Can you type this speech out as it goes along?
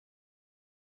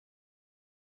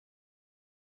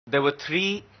there were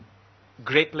 3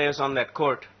 great players on that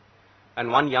court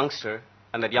and 1 youngster,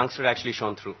 and that youngster actually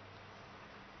shone through.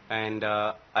 And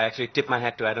I actually tip my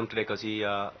hat to Adam today because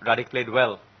Radek played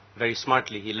well, very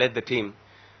smartly. He led the team,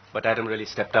 but Adam really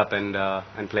stepped up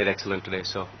and played excellent today.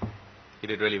 So he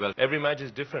did really well. Every match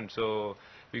is different, so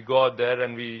we go out there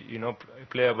and we,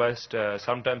 play our best.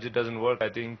 Sometimes it doesn't work. I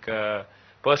think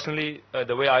personally,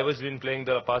 the way I was been playing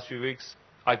the past few weeks,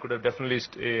 I could have definitely,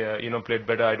 played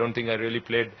better. I don't think I really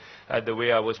played the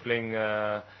way I was playing,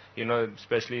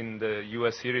 especially in the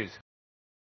US series.